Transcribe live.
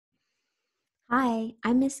Hi,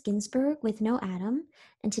 I'm Miss Ginsburg with KnowAtom,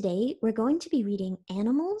 and today we're going to be reading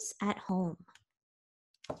Animals at Home.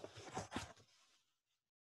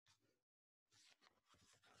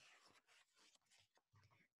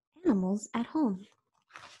 Animals at Home.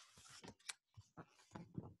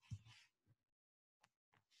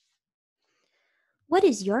 What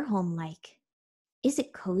is your home like? Is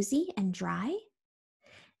it cozy and dry?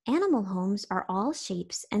 Animal homes are all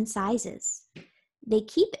shapes and sizes. They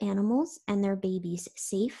keep animals and their babies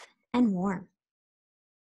safe and warm.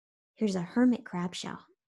 Here's a hermit crab shell,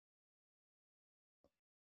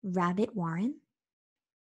 rabbit warren,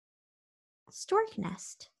 stork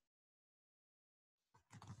nest.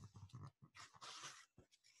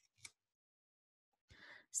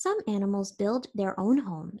 Some animals build their own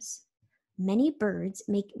homes. Many birds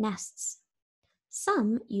make nests.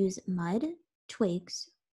 Some use mud,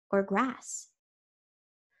 twigs, or grass.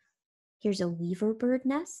 Here's a weaver bird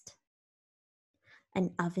nest,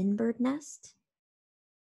 an oven bird nest.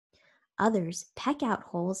 Others peck out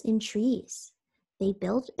holes in trees. They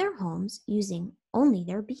build their homes using only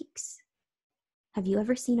their beaks. Have you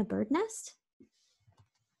ever seen a bird nest?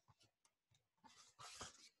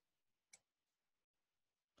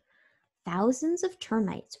 Thousands of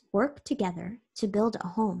termites work together to build a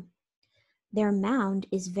home. Their mound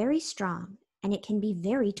is very strong and it can be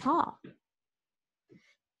very tall.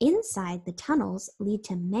 Inside, the tunnels lead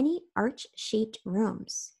to many arch-shaped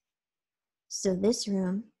rooms. So this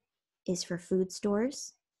room is for food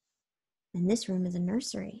stores, and this room is a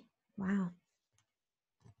nursery. Wow.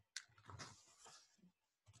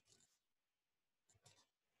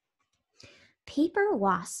 Paper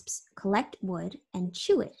wasps collect wood and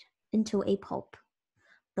chew it into a pulp.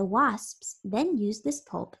 The wasps then use this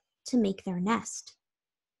pulp to make their nest.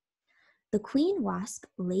 The queen wasp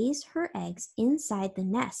lays her eggs inside the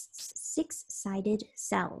nest's six-sided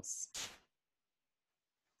cells.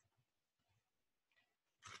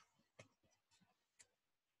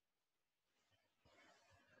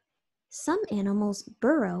 Some animals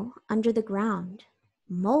burrow under the ground.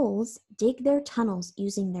 Moles dig their tunnels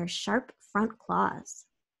using their sharp front claws.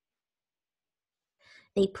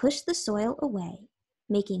 They push the soil away,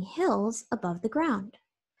 making hills above the ground.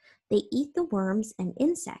 They eat the worms and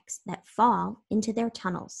insects that fall into their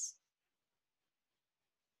tunnels.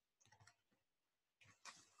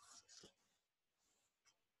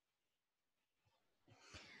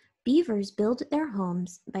 Beavers build their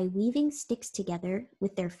homes by weaving sticks together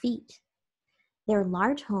with their feet. Their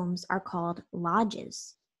large homes are called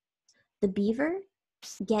lodges. The beaver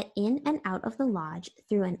get in and out of the lodge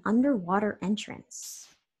through an underwater entrance.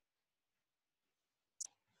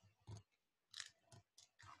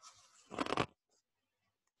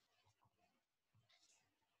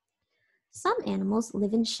 Some animals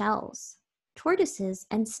live in shells. Tortoises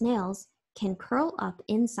and snails can curl up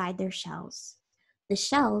inside their shells. The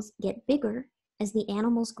shells get bigger as the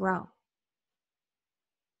animals grow.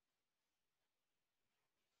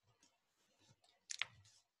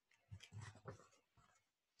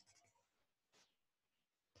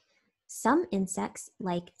 Some insects,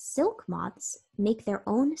 like silk moths, make their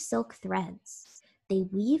own silk threads. They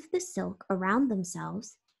weave the silk around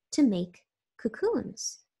themselves to make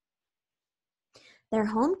cocoons. Their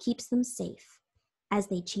home keeps them safe as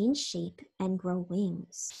they change shape and grow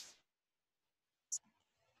wings.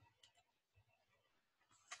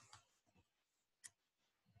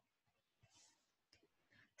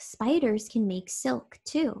 Spiders can make silk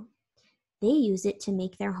too. They use it to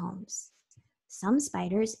make their homes. Some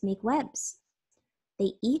spiders make webs.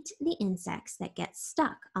 They eat the insects that get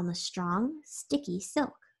stuck on the strong, sticky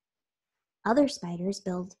silk. Other spiders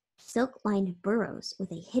build silk-lined burrows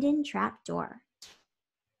with a hidden trap door.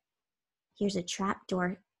 Here's a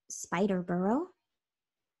trapdoor spider burrow,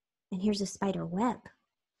 and here's a spider web.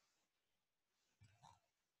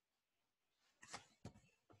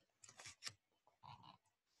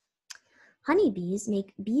 Honeybees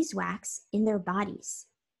make beeswax in their bodies.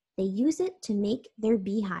 They use it to make their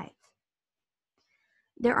beehive.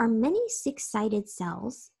 There are many six-sided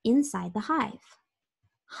cells inside the hive.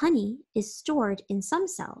 Honey is stored in some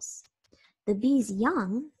cells. The bee's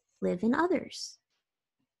young live in others.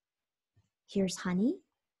 Here's honey,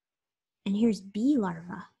 and here's bee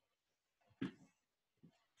larvae.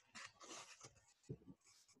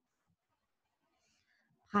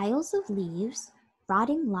 Piles of leaves,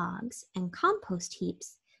 rotting logs, and compost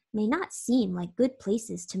heaps may not seem like good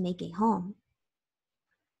places to make a home.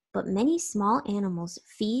 But many small animals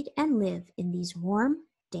feed and live in these warm,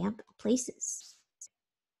 damp places.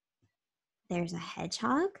 There's a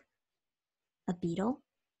hedgehog, a beetle,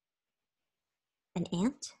 an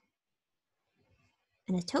ant,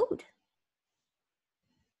 and a toad.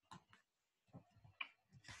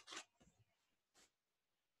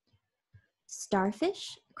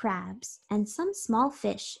 Starfish, crabs, and some small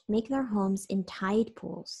fish make their homes in tide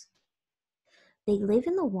pools. They live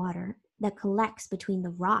in the water that collects between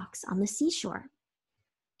the rocks on the seashore.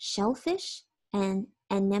 Shellfish and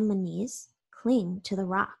anemones cling to the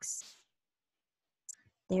rocks.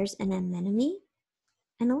 There's an anemone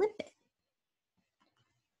and a limpet.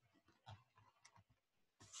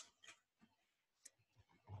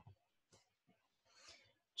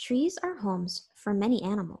 Trees are homes for many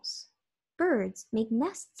animals. Birds make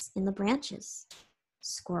nests in the branches.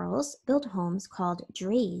 Squirrels build homes called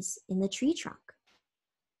drays in the tree trunk.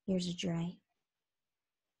 Here's a dray.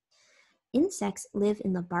 Insects live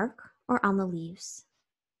in the bark or on the leaves.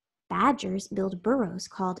 Badgers build burrows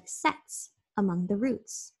called setts among the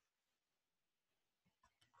roots.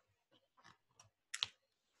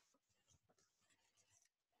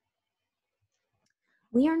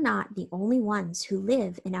 We are not the only ones who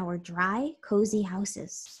live in our dry, cozy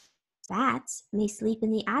houses. Bats may sleep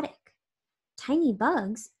in the attic. Tiny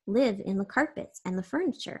bugs live in the carpets and the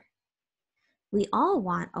furniture. We all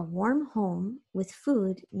want a warm home with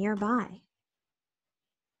food nearby.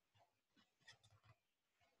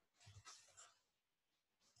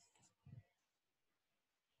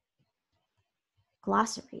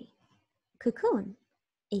 Glossary. Cocoon,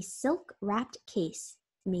 a silk-wrapped case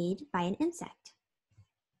made by an insect.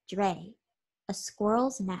 Dray, a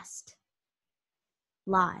squirrel's nest.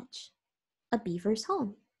 Lodge, a beaver's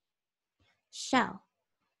home. Shell,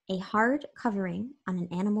 a hard covering on an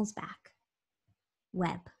animal's back.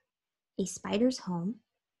 Web, a spider's home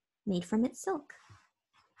made from its silk.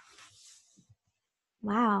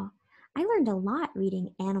 Wow, I learned a lot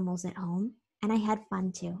reading Animals at Home, and I had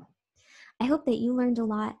fun too. I hope that you learned a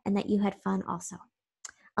lot and that you had fun also.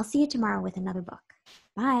 I'll see you tomorrow with another book.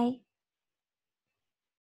 Bye.